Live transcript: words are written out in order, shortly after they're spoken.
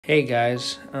Hey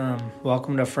guys,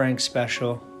 welcome to Frank's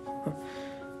special.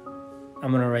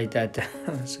 I'm gonna write that down.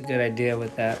 That's a good idea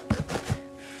with that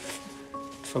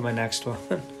for my next one.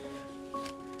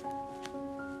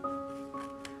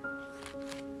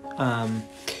 um,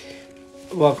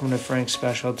 Welcome to Frank's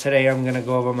special. Today I'm gonna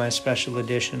go over my special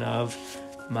edition of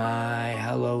my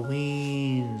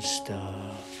Halloween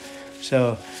stuff.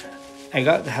 So I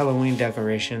got the Halloween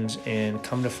decorations, and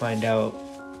come to find out,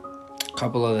 a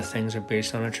couple other things are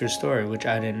based on a true story, which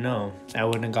I didn't know. I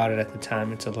wouldn't have got it at the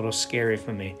time. It's a little scary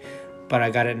for me, but I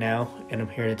got it now, and I'm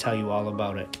here to tell you all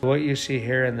about it. What you see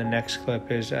here in the next clip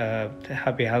is the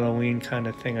Happy Halloween kind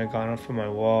of thing I got on for my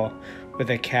wall with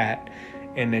a cat,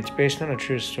 and it's based on a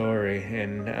true story.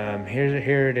 And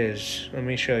here it is. Let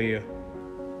me show you.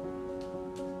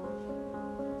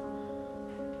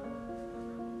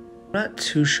 I'm not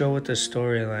too sure what the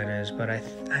storyline is, but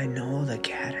I know the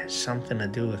cat has something to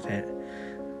do with it.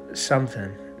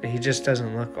 Something. He just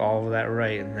doesn't look all that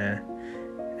right in there,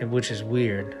 which is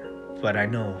weird. But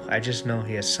I just know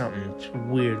he has something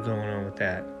weird going on with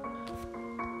that.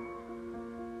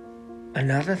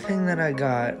 Another thing that I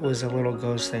got was a little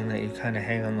ghost thing that you kind of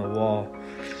hang on the wall.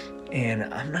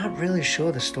 And I'm not really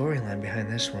sure the storyline behind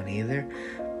this one either.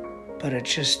 But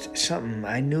it's just something.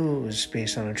 I knew it was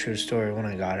based on a true story when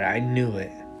I got it. I knew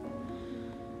it.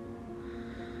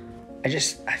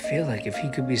 I feel like if he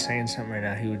could be saying something right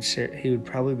now, he would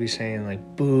probably be saying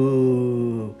like,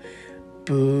 boo,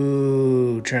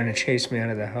 boo, trying to chase me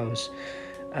out of the house.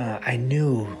 I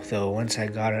knew, though, once I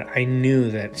got it, I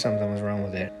knew that something was wrong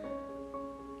with it.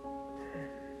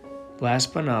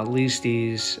 Last but not least,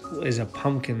 is a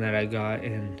pumpkin that I got,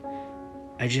 and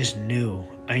I just knew.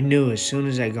 I knew as soon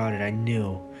as I got it, I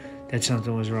knew that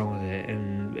something was wrong with it,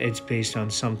 and it's based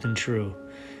on something true.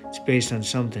 It's based on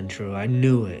something true. I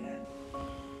knew it.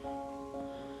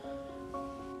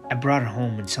 I brought it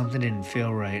home, and something didn't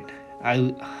feel right.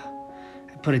 I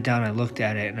put it down, I looked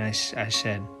at it, and I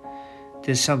said,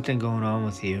 there's something going on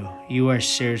with you. You are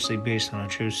seriously based on a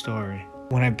true story.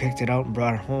 When I picked it out and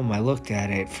brought it home, I looked at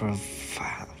it for,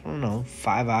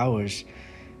 5 hours.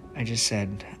 I just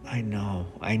said, I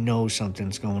know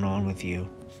something's going on with you.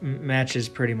 Matches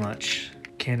pretty much.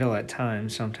 Candle at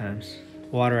times, sometimes.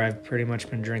 Water I've pretty much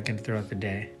been drinking throughout the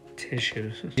day.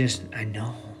 Tissues. I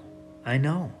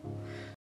know.